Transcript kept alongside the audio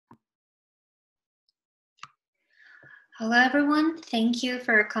Hello everyone, thank you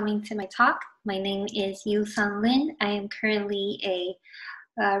for coming to my talk. My name is Yu-Sun Lin. I am currently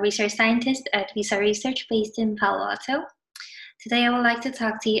a research scientist at Visa Research based in Palo Alto. Today I would like to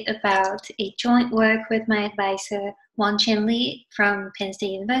talk to you about a joint work with my advisor, Wan-Chin Lee from Penn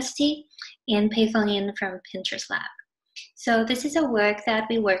State University and Pei-Feng Yin from Pinterest Lab. So this is a work that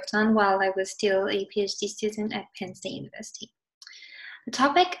we worked on while I was still a PhD student at Penn State University. The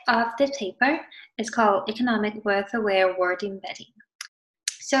topic of the paper is called Economic Worth-Aware Word Embedding.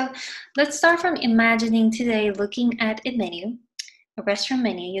 So let's start from imagining today looking at a menu, a restaurant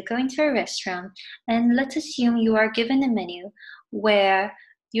menu. You're going to a restaurant, and let's assume you are given a menu where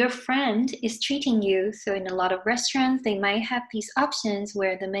your friend is treating you. So in a lot of restaurants, they might have these options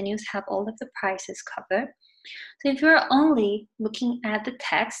where the menus have all of the prices covered. So if you're only looking at the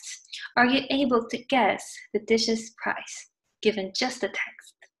text, are you able to guess the dish's price given just the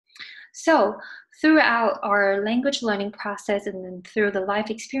text? So throughout our language learning process and then through the life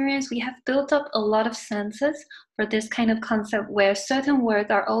experience, we have built up a lot of senses for this kind of concept where certain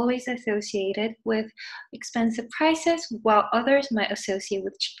words are always associated with expensive prices while others might associate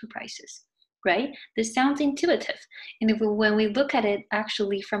with cheaper prices, right? This sounds intuitive. And when we look at it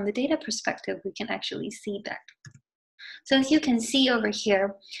actually from the data perspective, we can actually see that. So as you can see over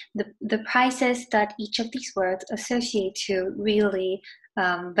here, the prices that each of these words associate to really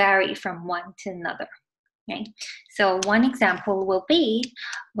vary from one to another. Okay? So one example will be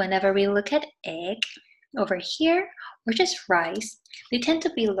whenever we look at egg over here or just rice, they tend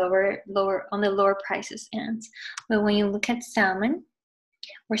to be lower on the lower prices ends. But when you look at salmon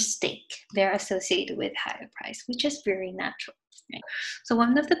or steak, they're associated with higher price, which is very natural. Right? So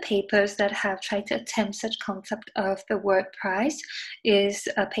one of the papers that have tried to attempt such concept of the word price is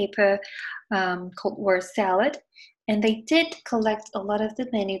a paper called Word Salad. And they did collect a lot of the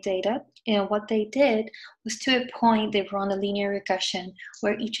menu data. And what they did was, to a point, they run a linear regression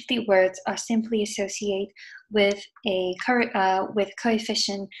where each of the words are simply associated with a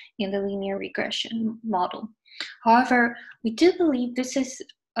coefficient in the linear regression model. However, we do believe this is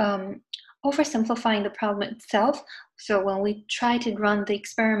oversimplifying the problem itself. So when we try to run the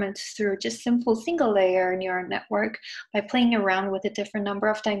experiments through just simple single layer neural network by playing around with a different number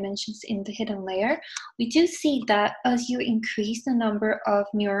of dimensions in the hidden layer, we do see that as you increase the number of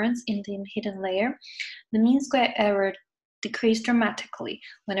neurons in the hidden layer, the mean square error decrease dramatically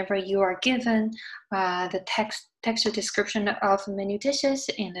whenever you are given the texture description of menu dishes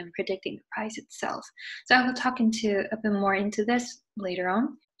and then predicting the price itself. So I will talk a bit more into this later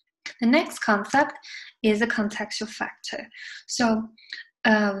on. The next concept is a contextual factor. So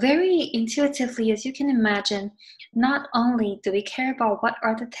very intuitively, as you can imagine, not only do we care about what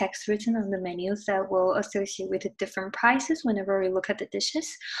are the texts written on the menus that will associate with the different prices whenever we look at the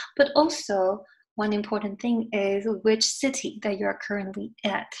dishes, but also one important thing is which city that you're currently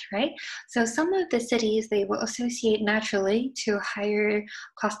at, right? So some of the cities, they will associate naturally to higher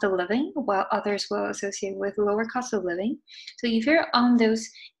cost of living, while others will associate with lower cost of living. So if you're on those,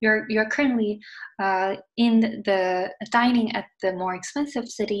 you're currently in the dining at the more expensive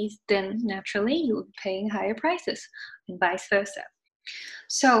cities, then naturally you will be paying higher prices and vice versa.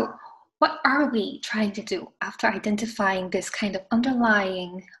 So what are we trying to do after identifying this kind of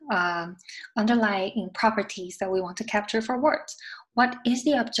underlying properties that we want to capture for words? What is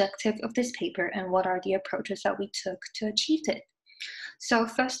the objective of this paper, and what are the approaches that we took to achieve it? So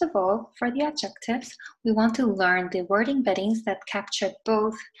first of all, for the objectives, we want to learn the word embeddings that capture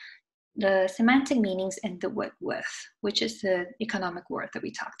both the semantic meanings and the word worth, which is the economic worth that we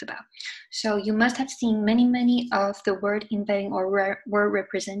talked about. So you must have seen many of the word embedding or word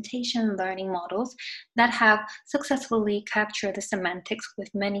representation learning models that have successfully captured the semantics with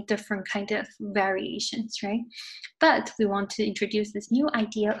many different kind of variations, right? But we want to introduce this new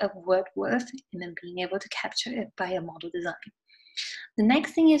idea of word worth and then being able to capture it by a model design. The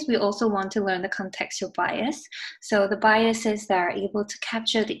next thing is we also want to learn the contextual bias. So the biases that are able to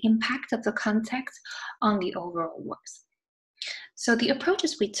capture the impact of the context on the overall words. So the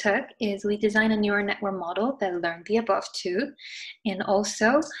approaches we took is we designed a neural network model that learned the above two. And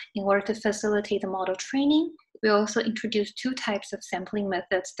also, in order to facilitate the model training, we also introduced two types of sampling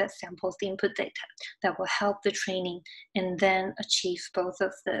methods that samples the input data that will help the training and then achieve both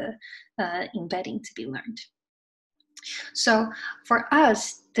of the embedding to be learned. So for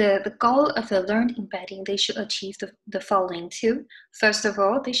us, the goal of the learned embedding, they should achieve the following two. First of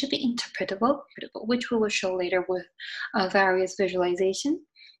all, they should be interpretable, which we will show later with various visualization.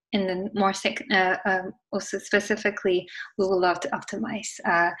 And then also specifically, we will love to optimize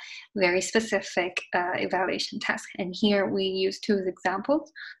very specific evaluation tasks. And here we use two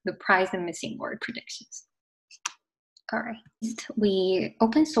examples, the price and missing word predictions. All right. We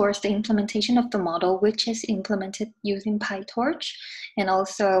open source the implementation of the model, which is implemented using PyTorch. And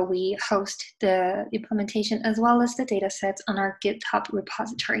also we host the implementation as well as the data sets on our GitHub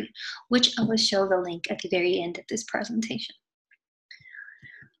repository, which I will show the link at the very end of this presentation.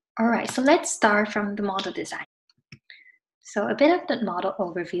 All right, so let's start from the model design. So a bit of the model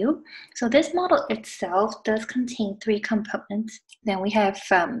overview. So this model itself does contain 3 components. Then we have,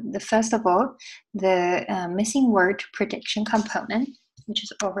 first of all, the missing word prediction component, which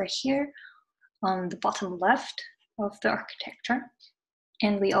is over here on the bottom left of the architecture.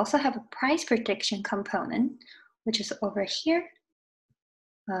 And we also have a price prediction component, which is over here,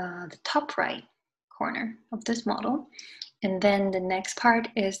 the top right corner of this model. And then the next part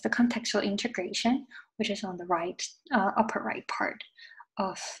is the contextual integration, which is on the right, upper right part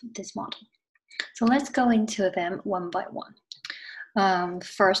of this model. So let's go into them one by one.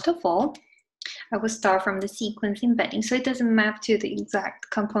 First of all, I will start from the sequence embedding. So it doesn't map to the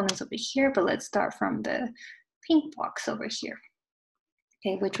exact components over here, but let's start from the pink box over here,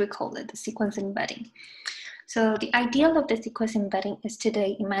 okay, which we call it the sequence embedding. So the ideal of the sequence embedding is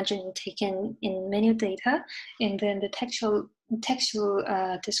today imagine taking in menu data, and then the textual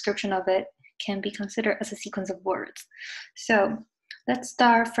description of it can be considered as a sequence of words. So let's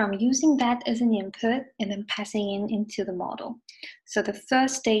start from using that as an input and then passing into the model. So the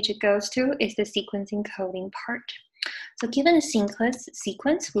first stage it goes to is the sequence encoding part. So given a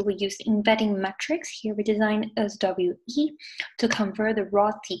sequence, we will use the embedding metrics. Here we design as WE to convert the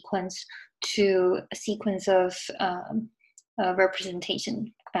raw sequence to a sequence of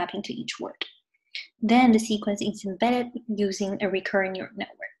representation mapping to each word. Then the sequence is embedded using a recurrent neural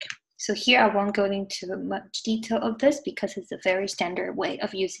network. So here I won't go into much detail of this because it's a very standard way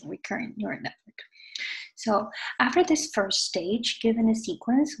of using recurrent neural network. So after this first stage, given a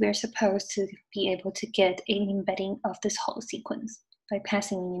sequence, we're supposed to be able to get an embedding of this whole sequence by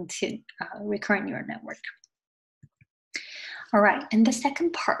passing into recurrent neural network. All right, and the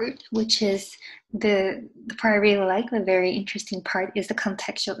second part, which is the part I really like, the very interesting part, is the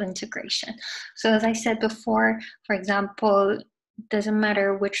contextual integration. So as I said before, for example, doesn't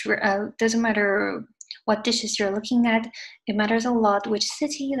matter what dishes you're looking at, it matters a lot which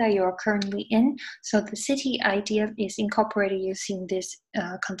city that you're currently in. So the city idea is incorporated using this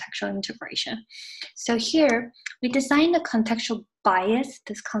contextual integration. So here, we design the contextual bias,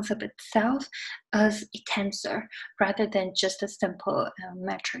 this concept itself, as a tensor rather than just a simple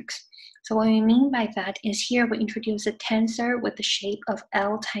matrix. So what we mean by that is here we introduce a tensor with the shape of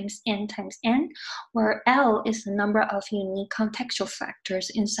L times n, where L is the number of unique contextual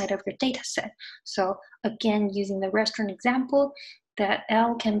factors inside of your data set. So again, using the restaurant example, that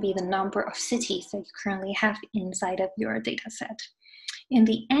L can be the number of cities that you currently have inside of your data set. And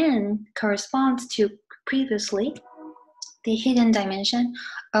the n corresponds to previously the hidden dimension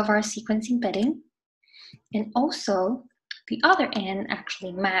of our sequence embedding. And also, the other n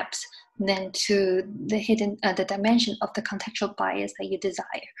actually maps then to the hidden the dimension of the contextual bias that you desire.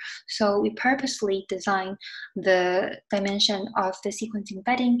 So we purposely design the dimension of the sequence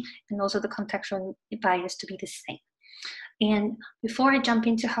embedding and also the contextual bias to be the same. And before I jump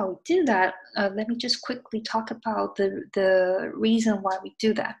into how we do that, let me just quickly talk about the reason why we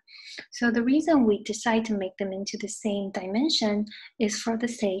do that. So the reason we decide to make them into the same dimension is for the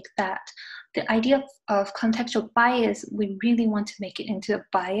sake that the idea of contextual bias, we really want to make it into a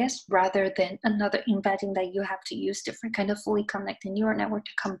bias rather than another embedding that you have to use different kind of fully connected neural network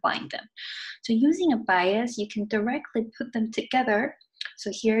to combine them. So using a bias, you can directly put them together. So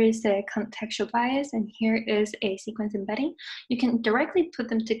here is the contextual bias and here is a sequence embedding. You can directly put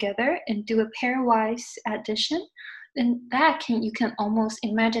them together and do a pairwise addition. And that you can almost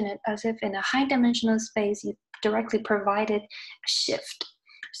imagine it as if in a high dimensional space, you directly provided a shift.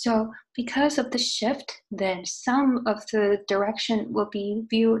 So because of the shift, then some of the direction will be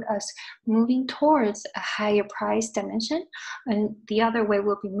viewed as moving towards a higher price dimension, and the other way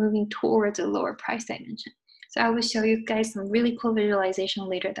will be moving towards a lower price dimension. So I will show you guys some really cool visualization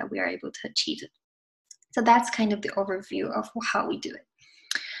later that we are able to achieve it. So that's kind of the overview of how we do it.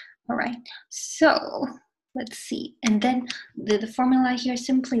 All right, so let's see. And then the formula here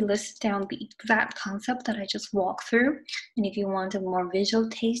simply lists down the exact concept that I just walked through. And if you want a more visual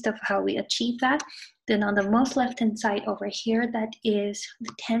taste of how we achieve that, then on the most left-hand side over here, that is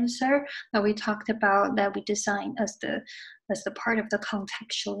the tensor that we talked about that we designed as the part of the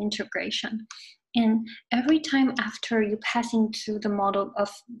contextual integration. And every time after you pass into the model of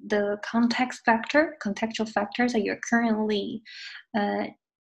the contextual factors that you're currently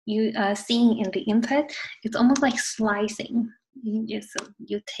seeing in the input, it's almost like slicing. So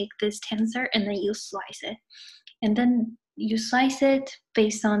you take this tensor and then you slice it. and then you slice it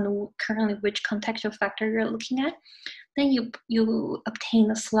based on currently which contextual factor you're looking at. Then you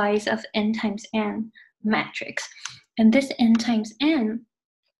obtain a slice of n times n matrix. And this n times n,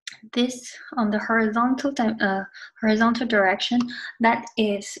 this on the horizontal direction, that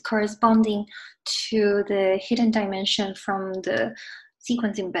is corresponding to the hidden dimension from the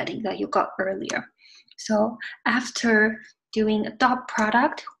sequence embedding that you got earlier. So after doing a dot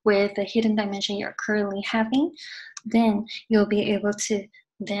product with the hidden dimension you're currently having, then you'll be able to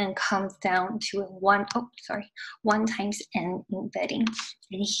then comes down to one times n embedding.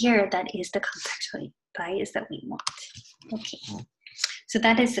 And here, that is the contextual bias that we want. Okay, so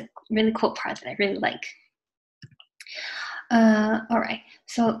that is a really cool part that I really like. All right,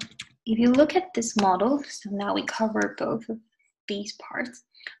 so if you look at this model, so now we cover both of these parts.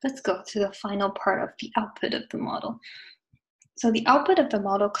 Let's go to the final part of the output of the model. So the output of the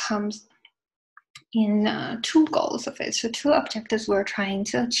model comes in two goals of it. So two objectives we're trying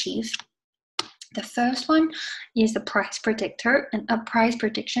to achieve. The first one is the price predictor and a price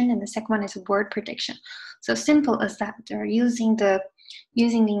prediction, and the second one is word prediction. So simple as that. They're using the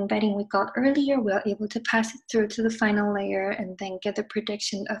embedding we got earlier, we're able to pass it through to the final layer and then get the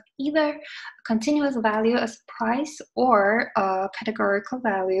prediction of either a continuous value as price or a categorical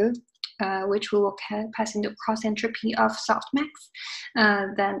value, which we will pass into cross entropy of softmax.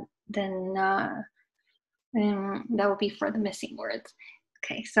 That will be for the missing words.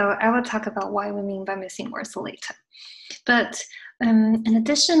 Okay, so I will talk about what we mean by missing words later. But an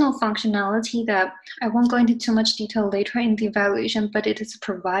additional functionality that I won't go into too much detail later in the evaluation, but it is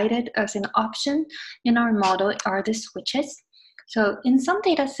provided as an option in our model, are the switches. So in some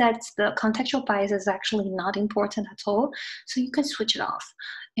data sets, the contextual bias is actually not important at all, so you can switch it off.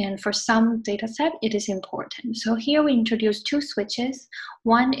 And for some data set, it is important. So here we introduce two switches.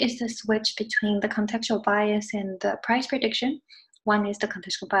 One is the switch between the contextual bias and the price prediction. One is the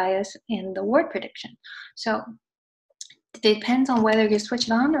contextual bias and the word prediction. So it depends on whether you switch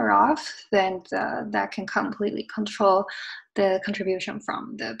it on or off, then that can completely control the contribution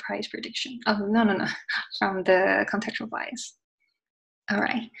from the price prediction. Oh, no, from the contextual bias. All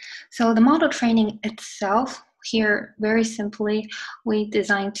right, so the model training itself, here, very simply, we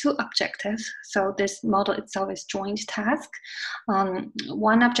designed two objectives. So this model itself is joint task.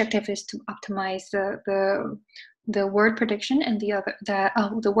 One objective is to optimize the word prediction, and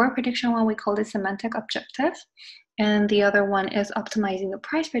the word prediction one we call the semantic objective, and the other one is optimizing the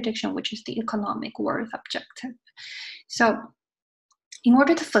price prediction, which is the economic worth objective. So in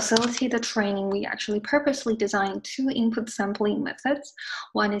order to facilitate the training, we actually purposely designed two input sampling methods.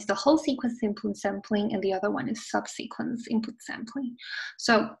 One is the whole sequence input sampling, and the other one is subsequence input sampling.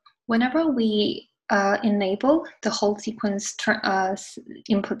 So whenever we enable the whole sequence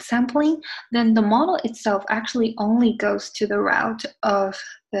input sampling, then the model itself actually only goes to the route of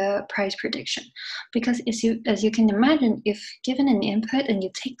the price prediction. Because as you can imagine, if given an input and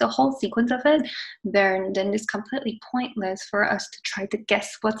you take the whole sequence of it, then it's completely pointless for us to try to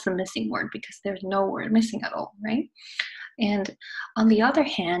guess what's the missing word, because there's no word missing at all, right? And on the other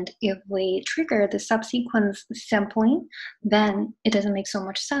hand, if we trigger the subsequence sampling, then it doesn't make so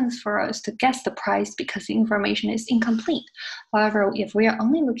much sense for us to guess the price because the information is incomplete. However, if we are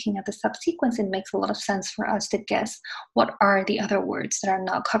only looking at the subsequence, it makes a lot of sense for us to guess what are the other words that are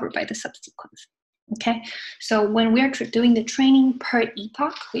not covered by the subsequence. Okay, so when we're doing the training per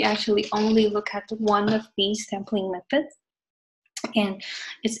epoch, we actually only look at one of these sampling methods, and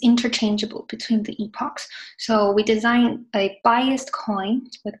it's interchangeable between the epochs. So we design a biased coin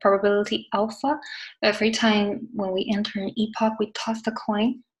with probability alpha. Every time when we enter an epoch, we toss the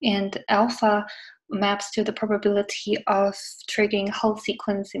coin, and alpha maps to the probability of triggering whole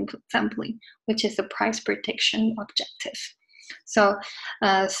sequence input sampling, which is the price prediction objective. So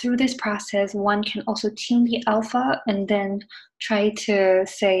through this process, one can also tune the alpha and then try to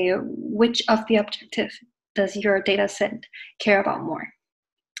say which of the objective does your data set care about more.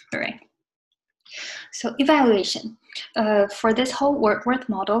 All right. So evaluation. For this whole worth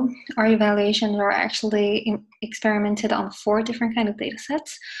model, our evaluations are actually experimented on 4 different kinds of data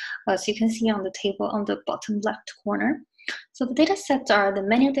sets. So you can see on the table on the bottom left corner. So the data sets are the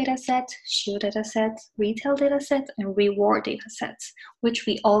menu data set, shoe data set, retail data set, and reward data sets, which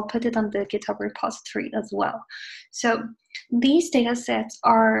we all put it on the GitHub repository as well. So these data sets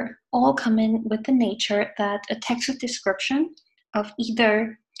are all coming with the nature that a textual description of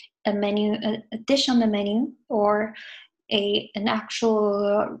either a menu, a dish on the menu, or an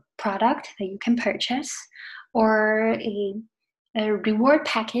actual product that you can purchase, or a reward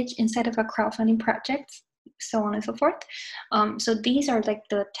package inside of a crowdfunding project, so on and so forth. So these are like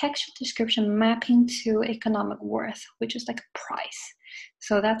the textual description mapping to economic worth, which is like a price.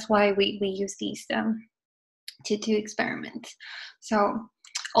 So that's why we use these to do experiments. So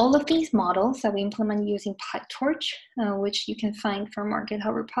all of these models that we implement using PyTorch, which you can find from our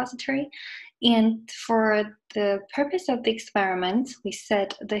GitHub repository. And for the purpose of the experiment, we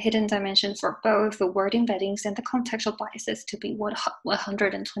set the hidden dimension for both the word embeddings and the contextual biases to be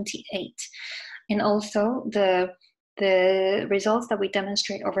 128. And also the results that we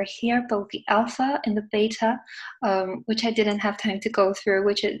demonstrate over here, both the alpha and the beta, which I didn't have time to go through,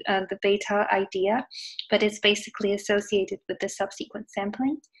 which is the beta idea, but it's basically associated with the subsequent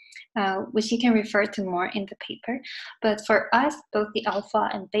sampling, which you can refer to more in the paper. But for us, both the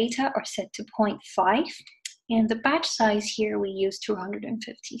alpha and beta are set to 0.5, and the batch size here we use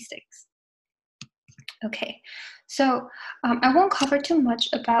 256. Okay, so I won't cover too much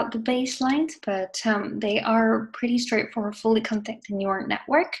about the baselines, but they are pretty straightforward, fully conducted neural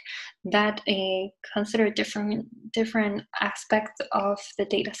network that consider different aspects of the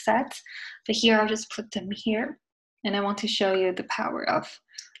data sets. But here I'll just put them here, and I want to show you the power of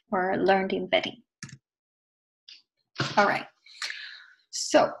our learned embedding. All right,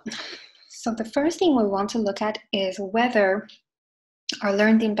 so the first thing we want to look at is whether our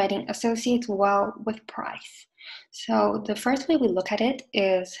learned embedding associates well with price. So the first way we look at it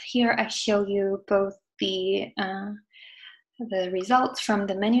is here I show you both the results from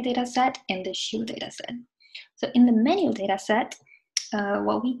the menu data set and the shoe data set. So in the menu data set,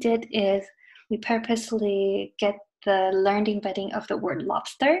 what we did is we purposely get the learned embedding of the word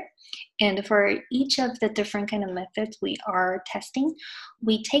lobster. And for each of the different kind of methods we are testing,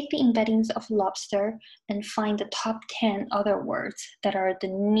 we take the embeddings of lobster and find the top 10 other words that are the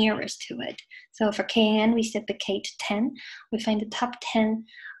nearest to it. So for KN, we set the K to 10. We find the top 10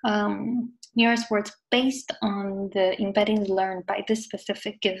 nearest words based on the embeddings learned by this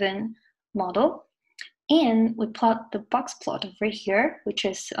specific given model. And we plot the box plot over here, which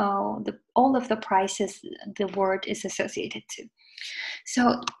is all of the prices the word is associated to.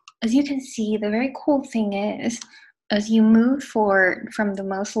 So as you can see, the very cool thing is, as you move from the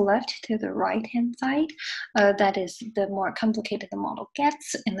most left to the right-hand side, that is the more complicated the model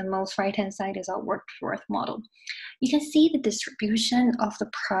gets, and the most right-hand side is our word-worth model. You can see the distribution of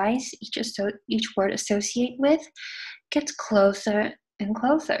the price each word associate with gets closer and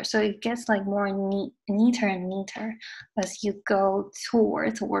closer. So it gets like more neater and neater as you go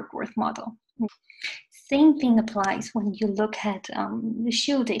towards a word-worth model. Same thing applies when you look at the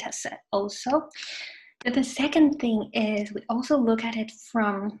shoe data set also. But the second thing is we also look at it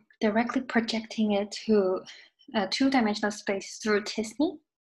from directly projecting it to a two-dimensional space through t-SNE,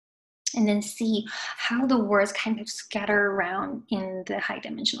 and then see how the words kind of scatter around in the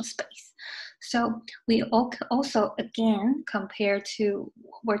high-dimensional space. So we also, again, compare to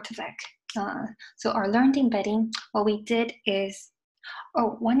word2vec. So our learned embedding, what we did is,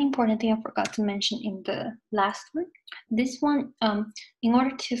 one important thing I forgot to mention in the last one. This one, in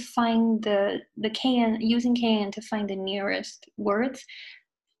order to find the KN, using KN to find the nearest words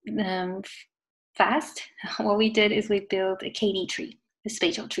fast, what we did is we built a KD tree, a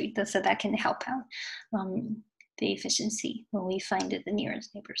spatial tree, so that can help out the efficiency when we find the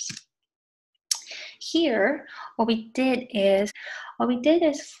nearest neighbors. Here, what we did is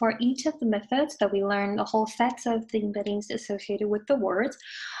for each of the methods that we learned the whole sets of the embeddings associated with the words,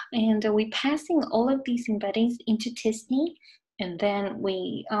 and we passing all of these embeddings into t-SNE, and then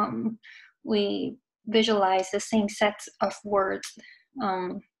we visualize the same sets of words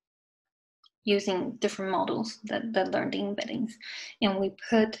using different models that learn the embeddings, and we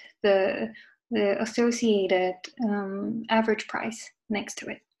put the associated average price next to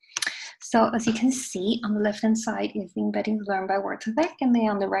it. So as you can see, on the left-hand side is the embeddings learned by word2vec, and then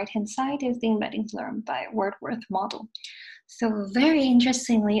on the right-hand side is the embeddings learned by word-worth model. So very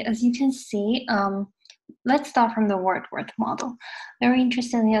interestingly, as you can see, let's start from the word-worth model. Very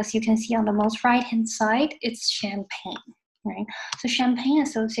interestingly, as you can see on the most right-hand side, it's champagne. Right? So champagne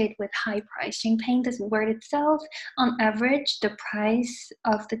associated with high price. Champagne, this word itself, on average, the price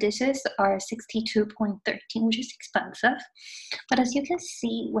of the dishes are 62.13, which is expensive. But as you can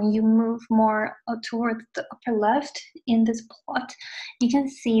see, when you move more towards the upper left in this plot, you can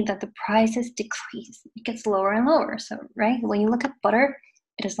see that the prices decrease. It gets lower and lower. So, right, when you look at butter,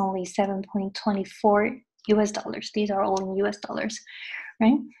 it is only 7.24 US dollars. These are all in US dollars,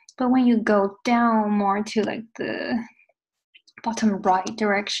 right? But when you go down more to like the bottom right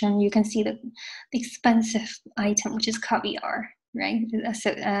direction, you can see the expensive item, which is caviar, right?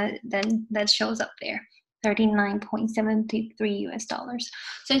 So then that shows up there, 39.73 US dollars.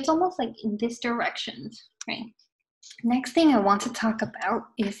 So it's almost like in this direction, right? Next thing I want to talk about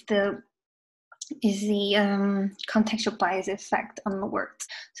is the contextual bias effect on the words.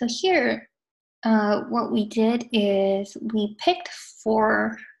 So here, what we did is we picked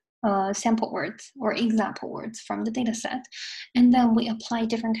 4 sample words or example words from the data set, and then we apply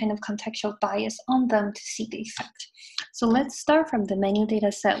different kind of contextual bias on them to see the effect. So let's start from the menu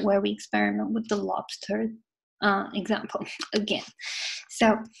data set where we experiment with the lobster example again.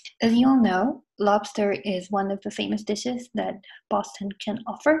 So as you all know, lobster is one of the famous dishes that Boston can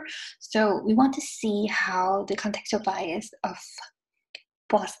offer. So we want to see how the contextual bias of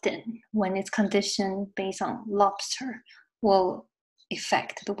Boston, when it's conditioned based on lobster, will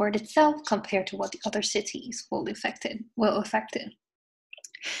affect the word itself compared to what the other cities will affect it.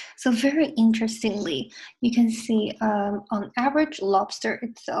 So very interestingly, you can see on average lobster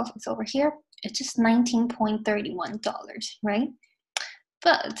itself, it's over here, it's just $19.31, right?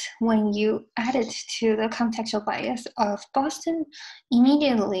 But when you add it to the contextual bias of Boston,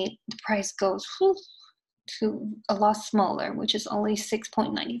 immediately the price goes to a lot smaller, which is only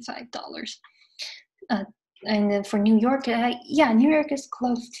 $6.95. And then for New York, New York is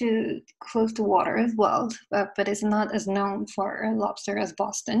close to water as well, but it's not as known for lobster as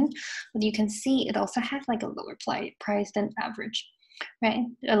Boston. But you can see it also has like a lower price than average, right?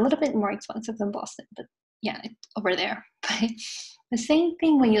 A little bit more expensive than Boston, but yeah, it's over there. But the same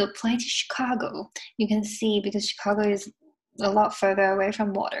thing when you apply to Chicago, you can see because Chicago is a lot further away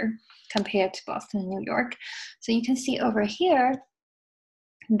from water compared to Boston and New York. So you can see over here,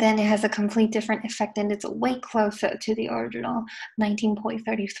 then it has a complete different effect and it's way closer to the original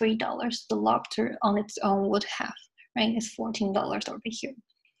 $19.33 the lobster on its own would have, right? It's $14 over here.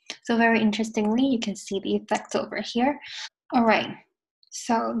 So very interestingly, you can see the effects over here. All right,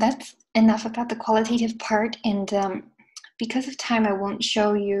 so that's enough about the qualitative part, and because of time, I won't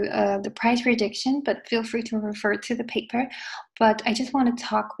show you the price prediction, but feel free to refer to the paper. But I just want to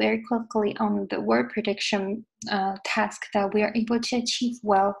talk very quickly on the word prediction task that we are able to achieve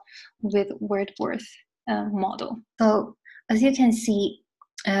well with Wordworth model. So as you can see,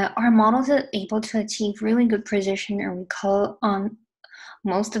 our models are able to achieve really good precision and recall on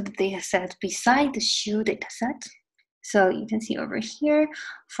most of the data sets beside the shoe data set. So you can see over here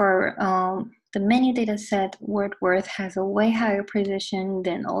for the menu data set, Wordworth has a way higher precision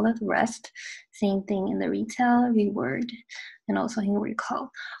than all of the rest. Same thing in the retail, reword, and also in recall.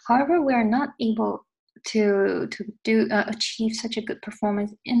 However, we are not able to achieve such a good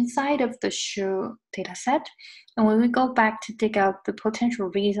performance inside of the shoe data set. And when we go back to dig out the potential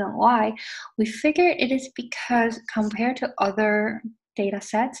reason why, we figure it is because compared to other data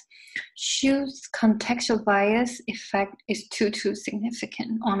sets, shoes contextual bias effect is too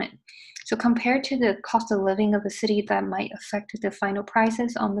significant on it. So compared to the cost of living of a city that might affect the final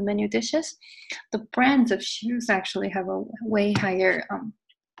prices on the menu dishes, the brands of shoes actually have a way higher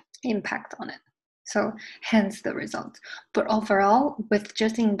impact on it. So hence the result. But overall, with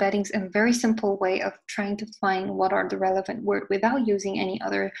just embeddings and very simple way of trying to find what are the relevant words without using any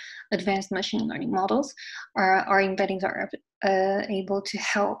other advanced machine learning models, our embeddings are able to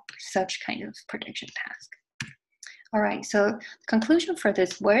help such kind of prediction task. All right, so conclusion for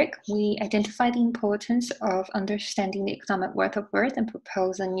this work, we identify the importance of understanding the economic worth of words and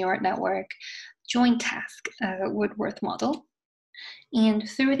propose a neural network joint task Wordworth model. And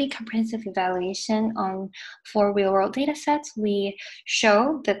through the comprehensive evaluation on 4 real-world data sets, we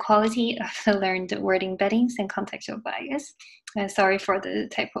show the quality of the learned word embeddings and contextual bias. Sorry for the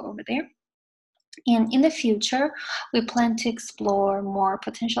typo over there. And in the future, we plan to explore more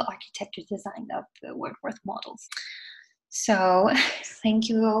potential architecture design of the Wordworth models. So thank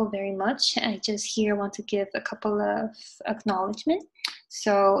you all very much. I just here want to give a couple of acknowledgements.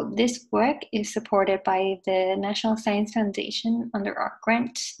 So this work is supported by the National Science Foundation under our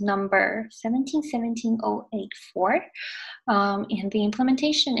grant number 1717084. And the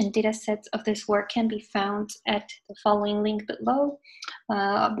implementation and data sets of this work can be found at the following link below,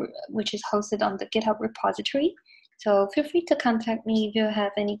 which is hosted on the GitHub repository. So feel free to contact me if you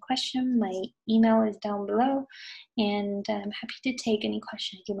have any question. My email is down below, and I'm happy to take any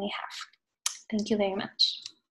questions you may have. Thank you very much.